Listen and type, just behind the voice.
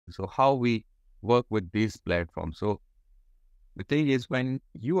So how we work with these platforms. So the thing is, when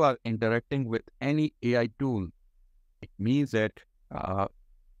you are interacting with any AI tool, it means that uh,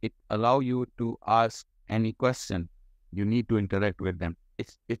 it allow you to ask any question. You need to interact with them.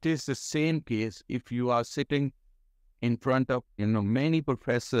 It is the same case if you are sitting in front of many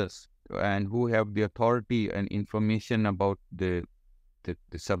professors and who have the authority and information about the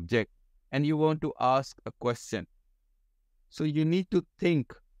subject, and you want to ask a question. So you need to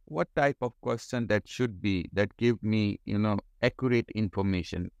think what type of question that should be that give me accurate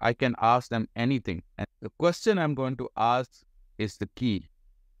information. I can ask them anything, and the question I'm going to ask is the key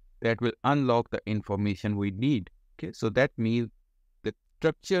that will unlock the information we need. Okay, so that means the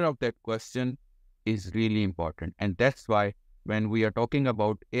structure of that question is really important. And that's why when we are talking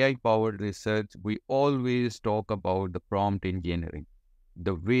about AI-powered research, we always talk about the prompt engineering,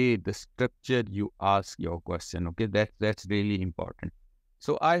 the way, the structure you ask your question. Okay, that's really important.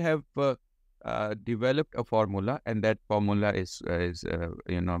 So I have developed a formula, and that formula is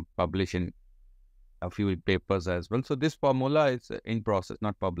published in a few papers as well. So this formula is in process,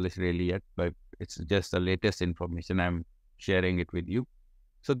 not published really yet, but it's just the latest information. I'm sharing it with you.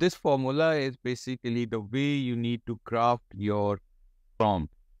 So this formula is basically the way you need to craft your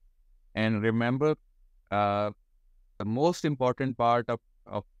prompt. And remember, the most important part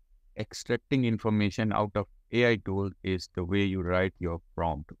of extracting information out of AI tool is the way you write your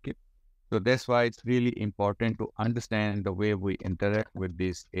prompt. Okay. So that's why it's really important to understand the way we interact with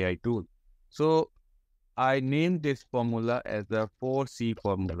this AI tool. So I named this formula as the 4C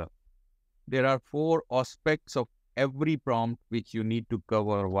formula. There are 4 aspects of every prompt which you need to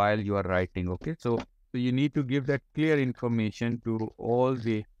cover while you are writing. Okay, so you need to give that clear information to all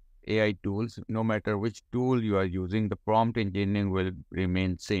the AI tools. No matter which tool you are using, the prompt engineering will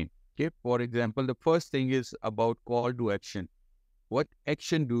remain same. Okay, for example, the first thing is about call to action. What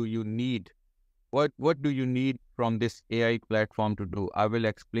action do you need? What do you need from this AI platform to do? I will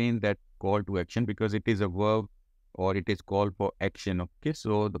explain that call to action because it is a verb or it is call for action. Okay,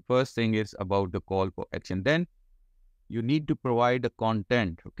 so the first thing is about the call for action. Then you need to provide the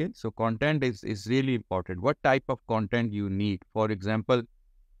content. Okay, so content is really important. What type of content you need? For example,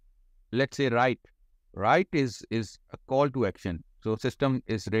 let's say write. Write is a call to action. So system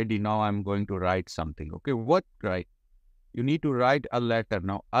is ready. Now I'm going to write something. Okay, what write? You need to write a letter.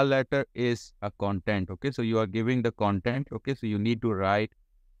 Now, a letter is a content. Okay, so you are giving the content. Okay, so you need to write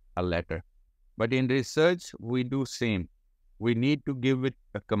a letter. But in research, we do same. We need to give it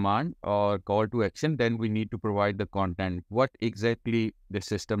a command or call to action. Then we need to provide the content. What exactly the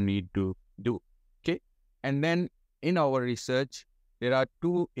system need to do. Okay, and then in our research, there are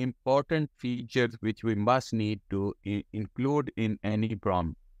 2 important features which we must need to include in any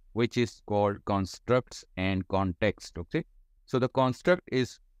prompt, which is called constructs and context. Okay, so the construct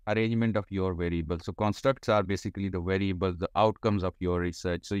is arrangement of your variables. So constructs are basically the variables, the outcomes of your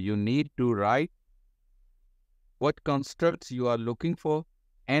research. So you need to write what constructs you are looking for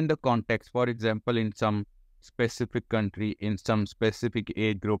and the context. For example, in some specific country, in some specific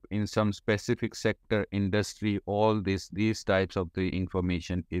age group, in some specific sector, industry, all these types of the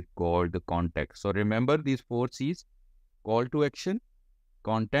information is called the context. So remember these 4 C's: call to action,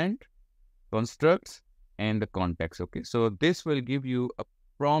 content, constructs, and the context. Okay, so this will give you a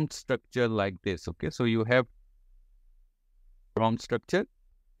prompt structure like this. Okay, so you have prompt structure,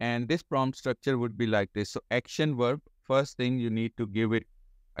 and this prompt structure would be like this. So action verb, first thing you need to give it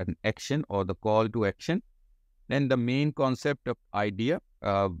an action or the call to action. Then the main concept of idea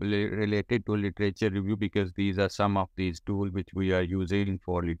related to literature review, because these are some of these tools which we are using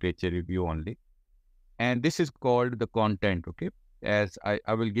for literature review only. And this is called the content. Okay, as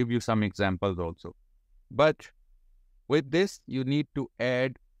I will give you some examples also. But with this, you need to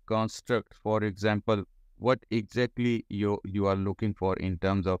add construct. For example, what exactly you are looking for in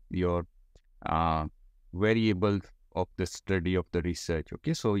terms of your variables of the study of the research.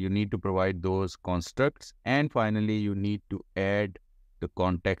 Okay, so you need to provide those constructs. And finally, you need to add the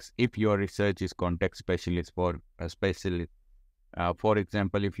context if your research is context specialist for a specialist. For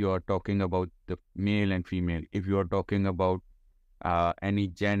example, if you are talking about the male and female, if you are talking about any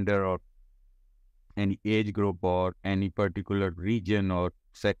gender or any age group or any particular region or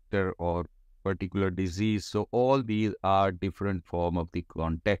sector or particular disease. So all these are different form of the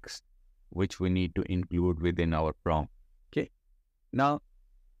context which we need to include within our prompt. Okay. Now,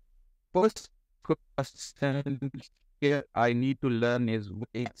 first question here I need to learn is what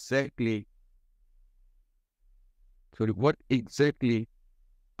exactly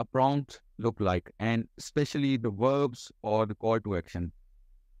a prompt look like, and especially the verbs or the call to action.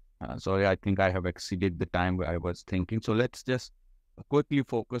 Sorry, I think I have exceeded the time where I was thinking. So let's just quickly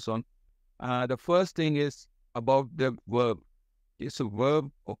focus on. The first thing is about the verb. It's a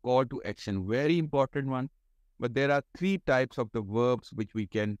verb or call to action, very important one. But there are three types of the verbs which we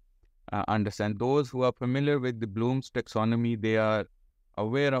can understand. Those who are familiar with the Bloom's taxonomy, they are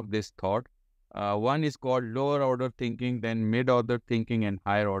aware of this thought. One is called lower order thinking, then mid order thinking, and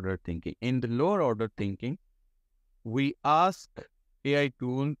higher order thinking. In the lower order thinking, we ask AI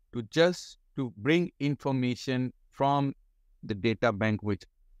tool to just to bring information from the data bank which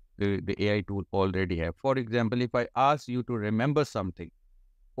the AI tool already have. For example, if I ask you to remember something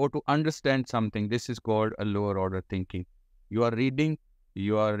or to understand something, this is called a lower order thinking. You are reading,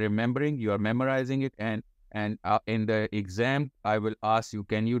 you are remembering, you are memorizing it, and in the exam, I will ask you,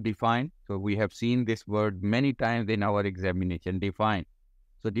 can you define? So we have seen this word many times in our examination, define.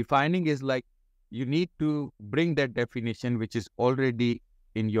 So defining is like you need to bring that definition which is already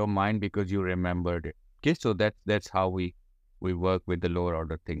in your mind because you remembered it. Okay, so that's how we work with the lower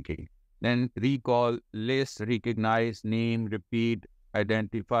order thinking. Then recall, list, recognize, name, repeat,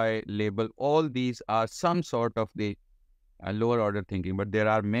 identify, label. All these are some sort of the lower order thinking, but there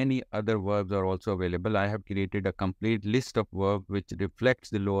are many other verbs are also available. I have created a complete list of verbs which reflects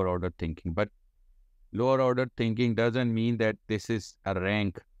the lower order thinking. But lower order thinking doesn't mean that this is a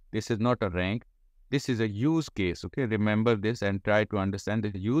rank. This is not a rank. This is a use case. Okay, remember this and try to understand.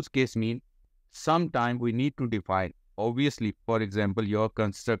 The use case means sometime we need to define. Obviously, for example, your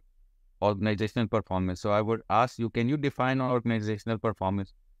construct organizational performance. So I would ask you, can you define organizational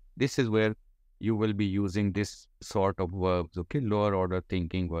performance? This is where you will be using this sort of verbs, okay? Lower order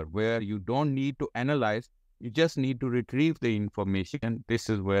thinking verb, where you don't need to analyze, you just need to retrieve the information. This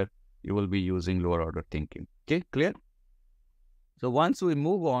is where you will be using lower order thinking. Okay, clear? So once we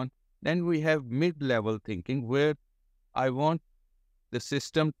move on, then we have mid-level thinking, where I want the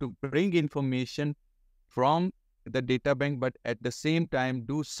system to bring information from the data bank, but at the same time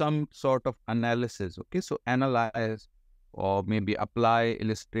do some sort of analysis. Okay, so analyze or maybe apply,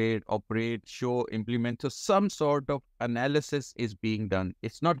 illustrate, operate, show, implement. So some sort of analysis is being done.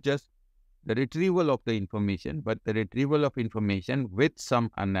 It's not just the retrieval of the information, but the retrieval of information with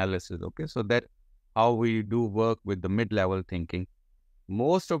some analysis. Okay, so that's how we do work with the mid-level thinking.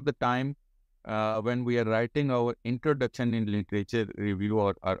 Most of the time, when we are writing our introduction in literature review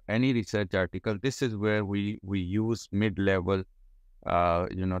or any research article, this is where we use mid-level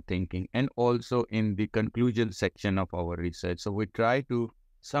thinking, and also in the conclusion section of our research. So we try to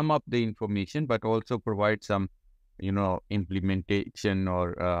sum up the information, but also provide some, implementation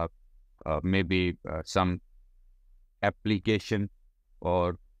or maybe some application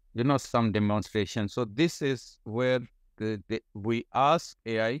or, some demonstration. So this is where we ask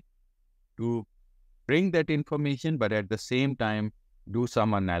AI to bring that information, but at the same time, do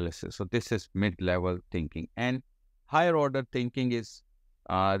some analysis. So this is mid-level thinking. And higher order thinking is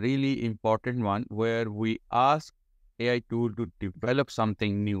a really important one, where we ask AI tool to develop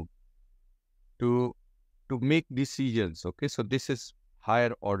something new, to make decisions. Okay, so this is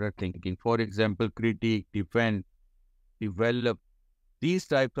higher order thinking. For example, critique, defend, develop, these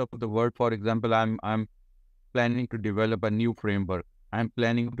types of the word. For example, I'm planning to develop a new framework. I'm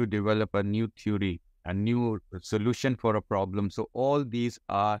planning to develop a new theory, a new solution for a problem. So all these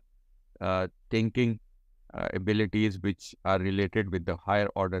are thinking abilities which are related with the higher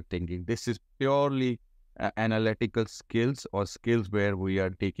order thinking. This is purely analytical skills, or skills where we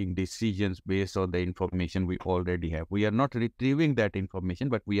are taking decisions based on the information we already have. We are not retrieving that information,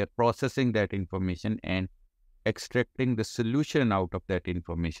 but we are processing that information and extracting the solution out of that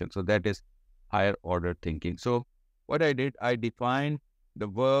information. So that is higher order thinking. So what I did, I defined the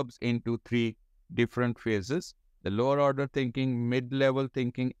verbs into three different phases: the lower order thinking, mid-level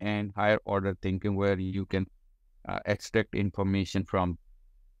thinking, and higher order thinking, where you can extract information from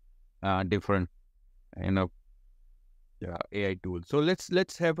different, AI tools. So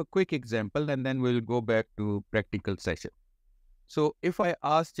let's have a quick example, and then we'll go back to practical session. So if I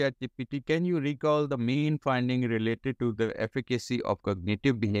ask ChatGPT, can you recall the main finding related to the efficacy of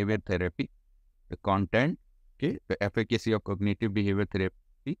cognitive behavior therapy? The content, okay, the efficacy of cognitive behavior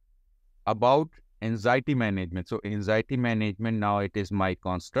therapy about anxiety management. So anxiety management, now it is my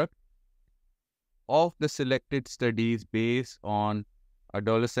construct of the selected studies based on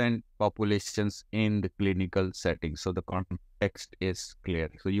adolescent populations in the clinical setting. So the context is clear.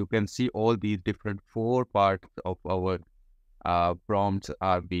 So you can see all these different four parts of our prompts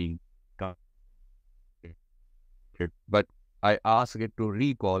are being covered. But I ask it to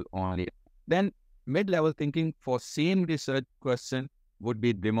recall only. Then mid-level thinking for same research question would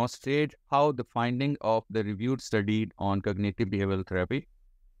be demonstrate how the finding of the reviewed study on cognitive behavioral therapy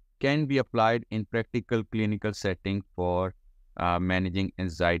can be applied in practical clinical setting for managing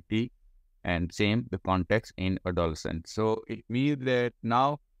anxiety, and same the context in adolescence. So it means that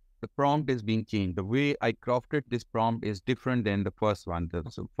now the prompt is being changed. The way I crafted this prompt is different than the first one.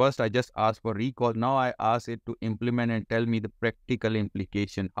 So first I just asked for recall. Now I ask it to implement and tell me the practical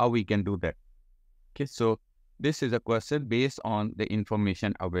implication, how we can do that. Okay, so this is a question based on the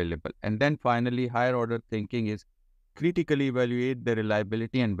information available. And then finally, higher order thinking is critically evaluate the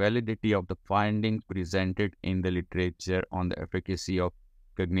reliability and validity of the findings presented in the literature on the efficacy of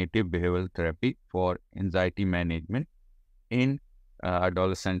cognitive behavioral therapy for anxiety management in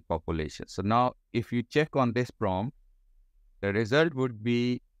adolescent population. So now, if you check on this prompt, the result would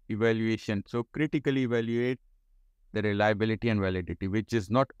be evaluation. So critically evaluate the reliability and validity, which is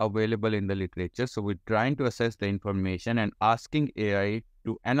not available in the literature. So we're trying to assess the information and asking AI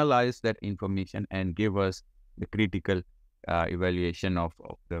to analyze that information and give us the critical evaluation of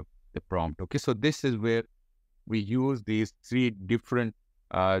the prompt. Okay, so this is where we use these three different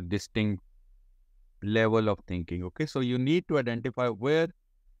distinct level of thinking. Okay, so you need to identify where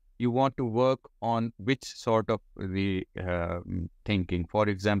you want to work on which sort of the thinking. For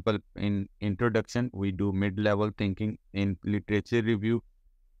example, in introduction, we do mid-level thinking. In literature review,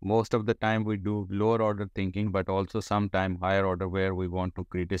 most of the time we do lower order thinking, but also sometime higher order where we want to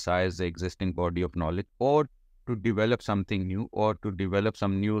criticize the existing body of knowledge or to develop something new or to develop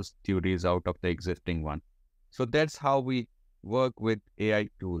some new theories out of the existing one. So that's how we work with AI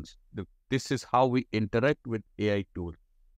tools. This is how we interact with AI tools.